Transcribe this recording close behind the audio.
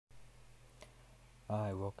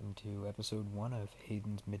Hi, welcome to episode 1 of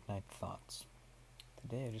Hayden's Midnight Thoughts.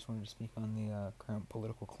 Today I just wanted to speak on the current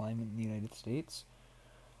political climate in the United States.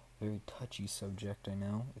 Very touchy subject, I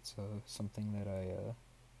know. It's something that I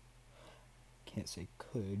can't say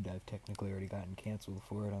could. I've technically already gotten canceled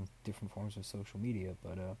for it on different forms of social media,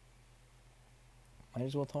 but might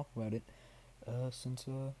as well talk about it since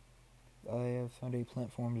I have found a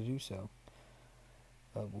platform to do so.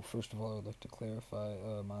 Well, first of all, I'd like to clarify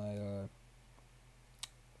my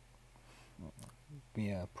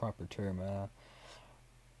proper term.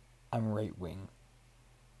 I'm right wing.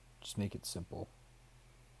 Just make it simple.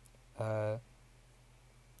 Uh,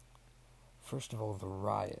 First of all, the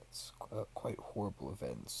riots, quite horrible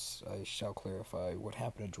events. I shall clarify, what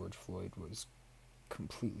happened to George Floyd was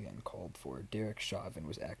completely uncalled for. Derek Chauvin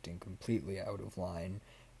was acting completely out of line,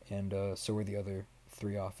 and so were the other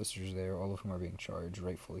 3 officers there, all of whom are being charged,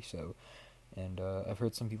 rightfully so. And I've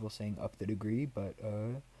heard some people saying up the degree, but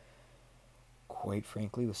quite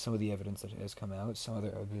frankly, with some of the evidence that has come out, some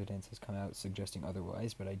other evidence has come out suggesting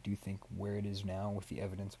otherwise, but I do think where it is now, with the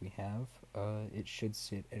evidence we have, it should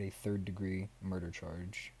sit at a third-degree murder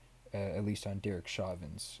charge, at least on Derek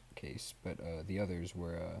Chauvin's case, but the others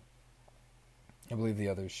were, I believe the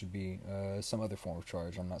others should be some other form of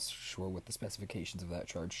charge. I'm not sure what the specifications of that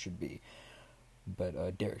charge should be,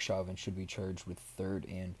 but Derek Chauvin should be charged with third,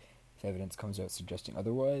 and if evidence comes out suggesting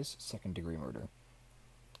otherwise, second-degree murder.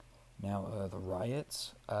 Now, the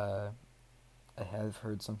riots, I have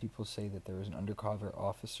heard some people say that there was an undercover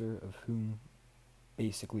officer of whom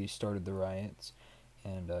basically started the riots,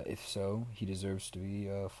 and if so, he deserves to be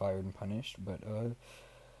fired and punished, but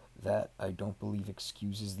that I don't believe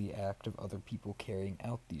excuses the act of other people carrying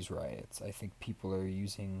out these riots. I think people are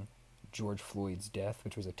using George Floyd's death,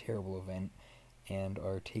 which was a terrible event, and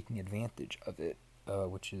are taking advantage of it,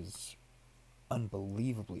 which is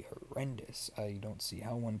unbelievably horrendous. I don't see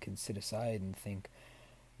how one can sit aside and think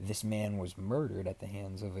this man was murdered at the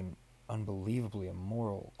hands of an unbelievably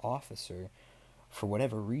immoral officer for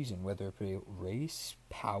whatever reason, whether it be race,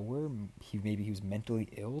 power, maybe he was mentally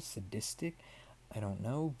ill, sadistic, I don't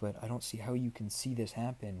know, but I don't see how you can see this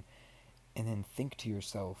happen and then think to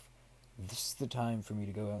yourself, this is the time for me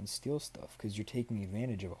to go out and steal stuff, because you're taking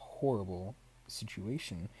advantage of a horrible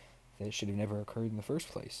situation that should have never occurred in the first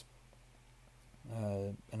place.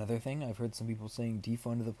 Another thing, I've heard some people saying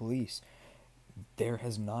defund the police. There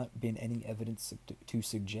has not been any evidence to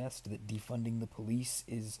suggest that defunding the police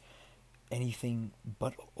is anything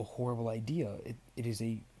but a horrible idea. It is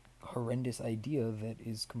a horrendous idea that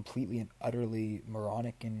is completely and utterly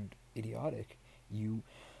moronic and idiotic. You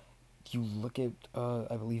look at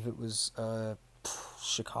I believe it was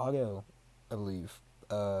Chicago, I believe.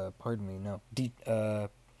 Pardon me, no,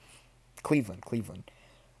 Cleveland.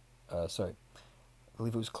 Sorry. I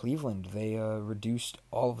believe it was Cleveland. They reduced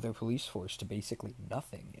all of their police force to basically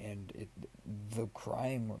nothing, and the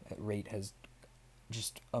crime rate has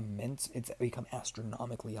just immense. It's become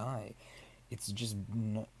astronomically high. It's just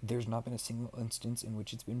there's not been a single instance in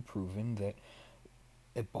which it's been proven that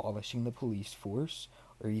abolishing the police force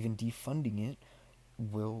or even defunding it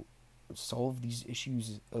will solve these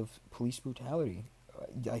issues of police brutality.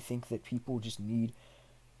 I think that people just need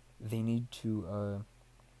to.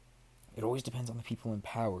 It always depends on the people in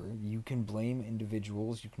power. You can blame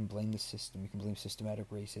individuals, you can blame the system, you can blame systematic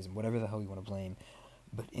racism, whatever the hell you want to blame.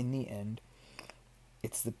 But in the end,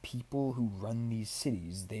 it's the people who run these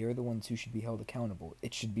cities. They are the ones who should be held accountable.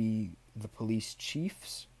 It should be the police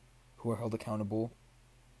chiefs who are held accountable,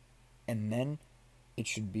 and then it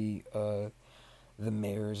should be the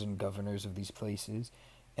mayors and governors of these places,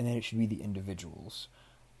 and then it should be the individuals.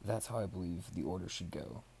 That's how I believe the order should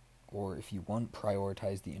go. Or if you want,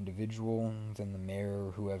 prioritize the individual, then the mayor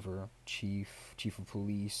or whoever, chief of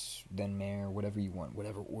police, then mayor, whatever you want,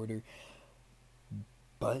 whatever order.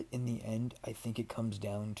 But in the end, I think it comes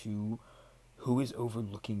down to who is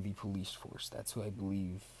overlooking the police force. That's who I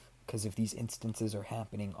believe. Because if these instances are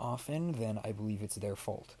happening often, then I believe it's their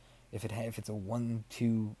fault. If it's a 1,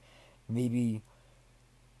 2, maybe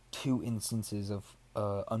 2 instances of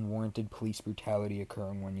unwarranted police brutality occur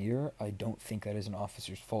in 1 year, I don't think that is an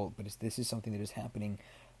officer's fault. But this is something that is happening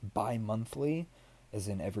bi-monthly, as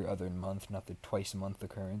in every other month, not the twice-a-month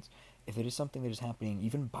occurrence. If it is something that is happening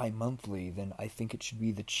even bi-monthly, then I think it should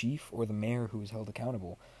be the chief or the mayor who is held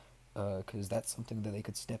accountable, because that's something that they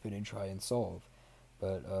could step in and try and solve.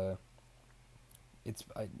 But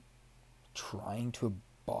trying to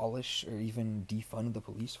abolish or even defund the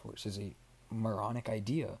police force is a moronic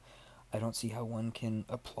idea. I don't see how one can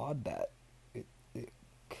applaud that.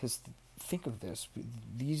 Because think of this: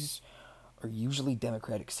 these are usually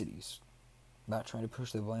democratic cities. Not trying to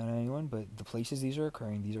push the blame on anyone, but the places these are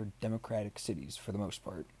occurring, these are democratic cities for the most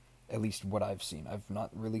part. At least what I've seen. I've not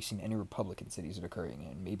really seen any Republican cities that are occurring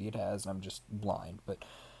in. Maybe it has, and I'm just blind, but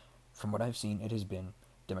from what I've seen, it has been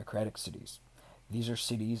democratic cities. These are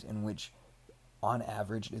cities in which, on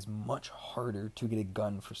average, it is much harder to get a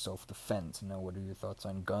gun for self-defense. Now, what are your thoughts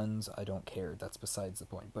on guns? I don't care. That's besides the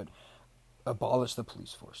point. But abolish the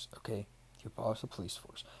police force, okay? You abolish the police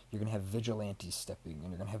force. You're going to have vigilantes stepping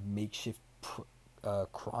in. You're going to have makeshift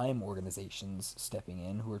crime organizations stepping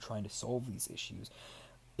in who are trying to solve these issues.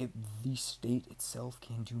 The state itself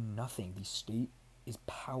can do nothing. The state is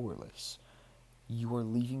powerless. You are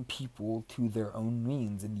leaving people to their own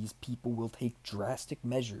means, and these people will take drastic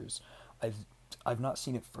measures. I've not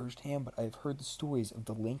seen it firsthand, but I've heard the stories of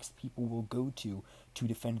the lengths people will go to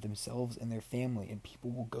defend themselves and their family, and people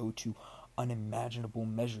will go to unimaginable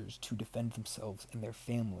measures to defend themselves and their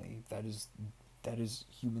family. That is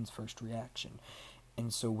humans' first reaction.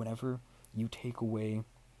 And so whenever you take away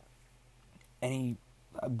any,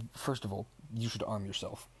 first of all, you should arm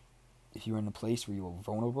yourself. If you're in a place where you are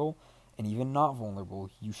vulnerable, and even not vulnerable,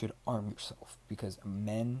 you should arm yourself. Because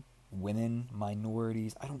men, women,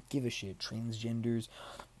 minorities, I don't give a shit, transgenders,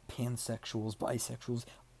 pansexuals, bisexuals,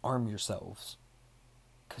 arm yourselves.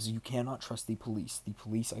 Because you cannot trust the police. The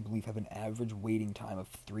police, I believe, have an average waiting time of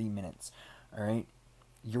 3 minutes. Alright?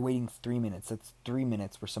 You're waiting 3 minutes. That's 3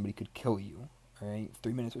 minutes where somebody could kill you. Alright?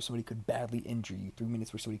 3 minutes where somebody could badly injure you. 3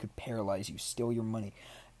 minutes where somebody could paralyze you, steal your money.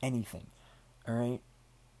 Anything. Alright?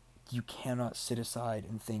 You cannot sit aside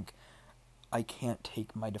and think, I can't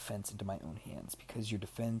take my defense into my own hands, because your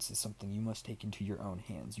defense is something you must take into your own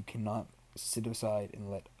hands. You cannot sit aside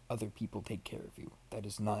and let other people take care of you. That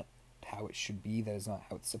is not how it should be. That is not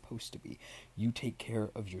how it's supposed to be. You take care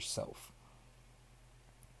of yourself.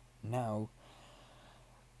 Now,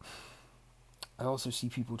 I also see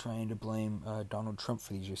people trying to blame Donald Trump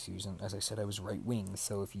for these issues, and as I said, I was right-wing,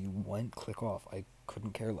 so if you want, click off. I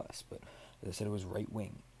couldn't care less, but as I said, it was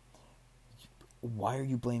right-wing. Why are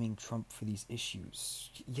you blaming Trump for these issues?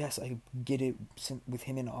 Yes, I get it, with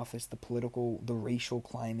him in office, the racial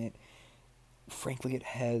climate, frankly, it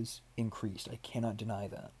has increased. I cannot deny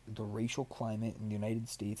that. The racial climate in the United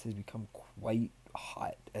States has become quite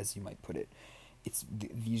hot, as you might put it.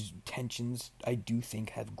 These tensions, I do think,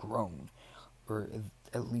 have grown, or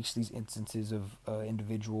at least these instances of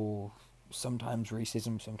individual, sometimes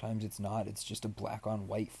racism, sometimes it's not. It's just a black on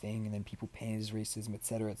white thing, and then people paint it as racism,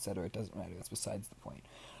 etc., etc. It doesn't matter. That's besides the point.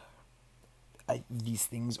 These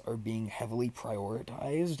things are being heavily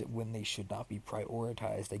prioritized when they should not be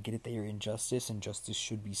prioritized. I get it, they are injustice, and justice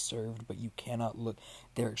should be served, but you cannot look.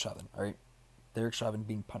 Derek Chauvin, alright? Derek Chauvin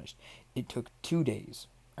being punished. It took 2 days,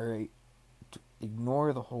 alright?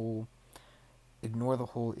 Ignore the whole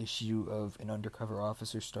issue of an undercover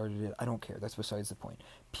officer started it. I don't care. That's besides the point.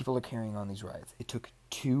 People are carrying on these riots. It took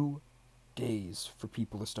 2 days for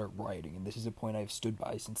people to start rioting, and this is a point I've stood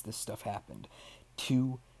by since this stuff happened.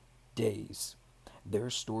 2 days. There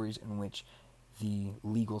are stories in which the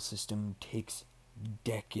legal system takes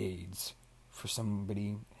decades for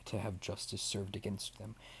somebody to have justice served against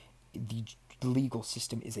them. The legal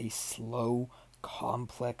system is a slow,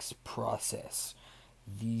 complex process.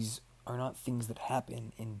 These are not things that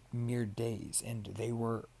happen in mere days, and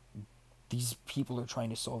these people are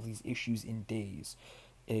trying to solve these issues in days,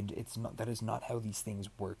 and that is not how these things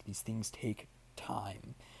work. These things take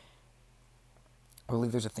time. I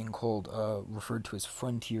believe there's a thing called, referred to as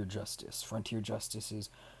frontier justice. Frontier justice is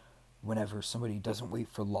whenever somebody doesn't wait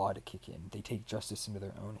for law to kick in. They take justice into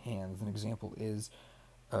their own hands. An example is,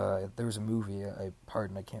 there was a movie, I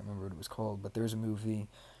can't remember what it was called, but there's a movie,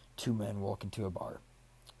 2 men walk into a bar,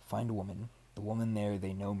 find a woman. The woman there,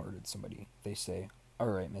 they know murdered somebody. They say,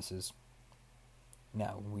 alright, missus,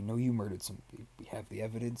 now, we know you murdered somebody. We have the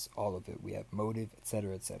evidence, all of it. We have motive,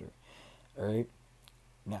 etc., etc. Alright?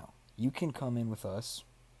 Now, you can come in with us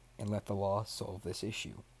and let the law solve this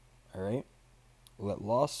issue. Alright? Let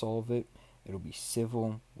law solve it. It'll be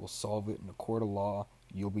civil. We'll solve it in a court of law.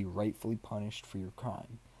 You'll be rightfully punished for your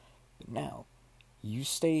crime. But now, you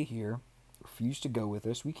stay here. Refuse to go with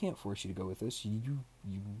us. We can't force you to go with us.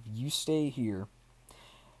 You stay here.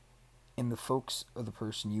 And the folks of the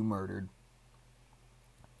person you murdered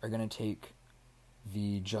are going to take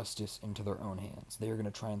the justice into their own hands. They are going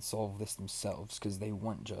to try and solve this themselves because they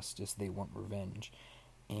want justice, they want revenge.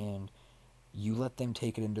 And you let them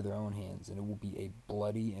take it into their own hands, and it will be a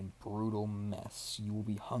bloody and brutal mess. You will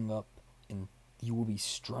be you will be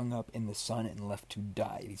strung up in the sun and left to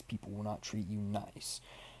die. These people will not treat you nice.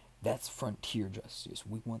 That's frontier justice.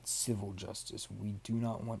 We want civil justice. We do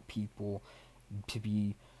not want people to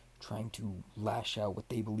be trying to lash out what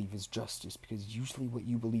they believe is justice, because usually what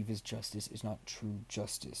you believe is justice is not true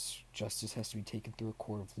justice. Justice has to be taken through a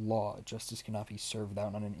court of law. Justice cannot be served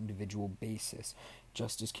out on an individual basis.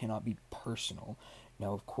 Justice cannot be personal.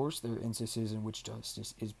 Now, of course, there are instances in which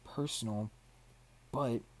justice is personal,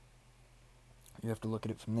 but you have to look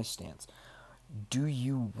at it from this stance. Do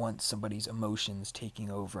you want somebody's emotions taking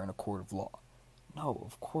over in a court of law? No,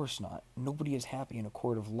 of course not. Nobody is happy in a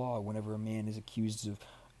court of law whenever a man is accused of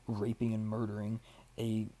raping and murdering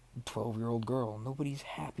a 12-year-old girl. Nobody's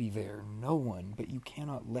happy there. No one. But you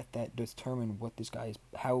cannot let that determine what this guy is,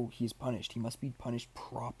 how he is punished. He must be punished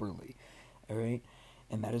properly. Alright?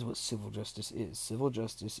 And that is what civil justice is. Civil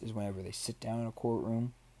justice is whenever they sit down in a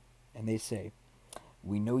courtroom and they say,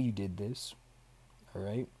 we know you did this.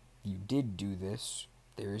 Alright? You did do this.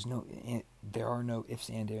 There are no ifs,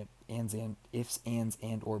 ands,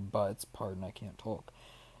 and or buts. Pardon, I can't talk.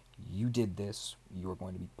 You did this. You are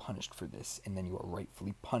going to be punished for this, and then you are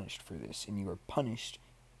rightfully punished for this, and you are punished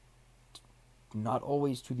not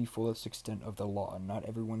always to the fullest extent of the law. Not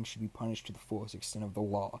everyone should be punished to the fullest extent of the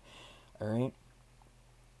law. All right.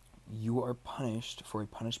 You are punished for a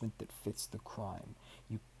punishment that fits the crime.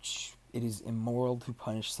 It is immoral to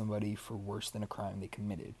punish somebody for worse than a crime they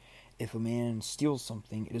committed. If a man steals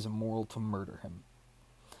something, it is immoral to murder him.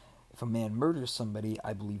 If a man murders somebody,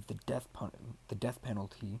 I believe the death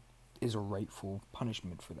penalty is a rightful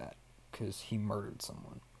punishment for that, because he murdered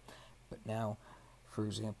someone. But now, for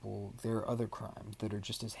example, there are other crimes that are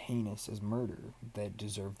just as heinous as murder that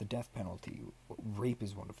deserve the death penalty. Rape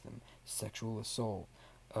is one of them. Sexual assault.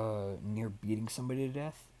 Near beating somebody to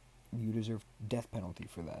death, you deserve death penalty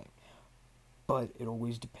for that. But it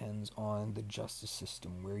always depends on the justice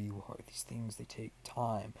system, where you are. These things, they take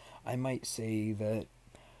time. I might say that,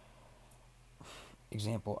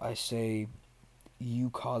 example, I say you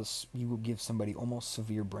will give somebody almost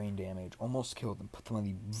severe brain damage, almost kill them, put them on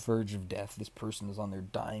the verge of death. This person is on their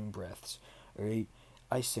dying breaths. Alright?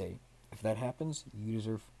 I say, if that happens, you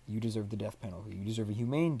deserve the death penalty. You deserve a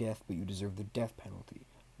humane death, but you deserve the death penalty.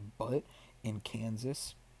 But in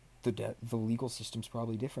Kansas, the legal system's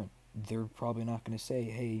probably different. They're probably not going to say,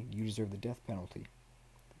 hey, you deserve the death penalty.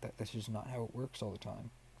 That's just not how it works all the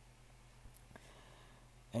time.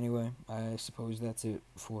 Anyway, I suppose that's it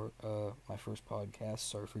for my first podcast.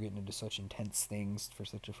 Sorry for getting into such intense things for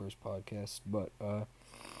such a first podcast, but I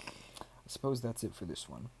suppose that's it for this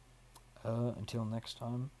one. Until next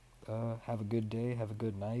time, have a good day, have a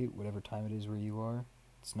good night, whatever time it is where you are.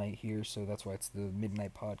 It's night here, so that's why it's the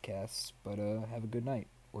midnight podcast. But have a good night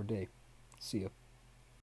or day. See ya.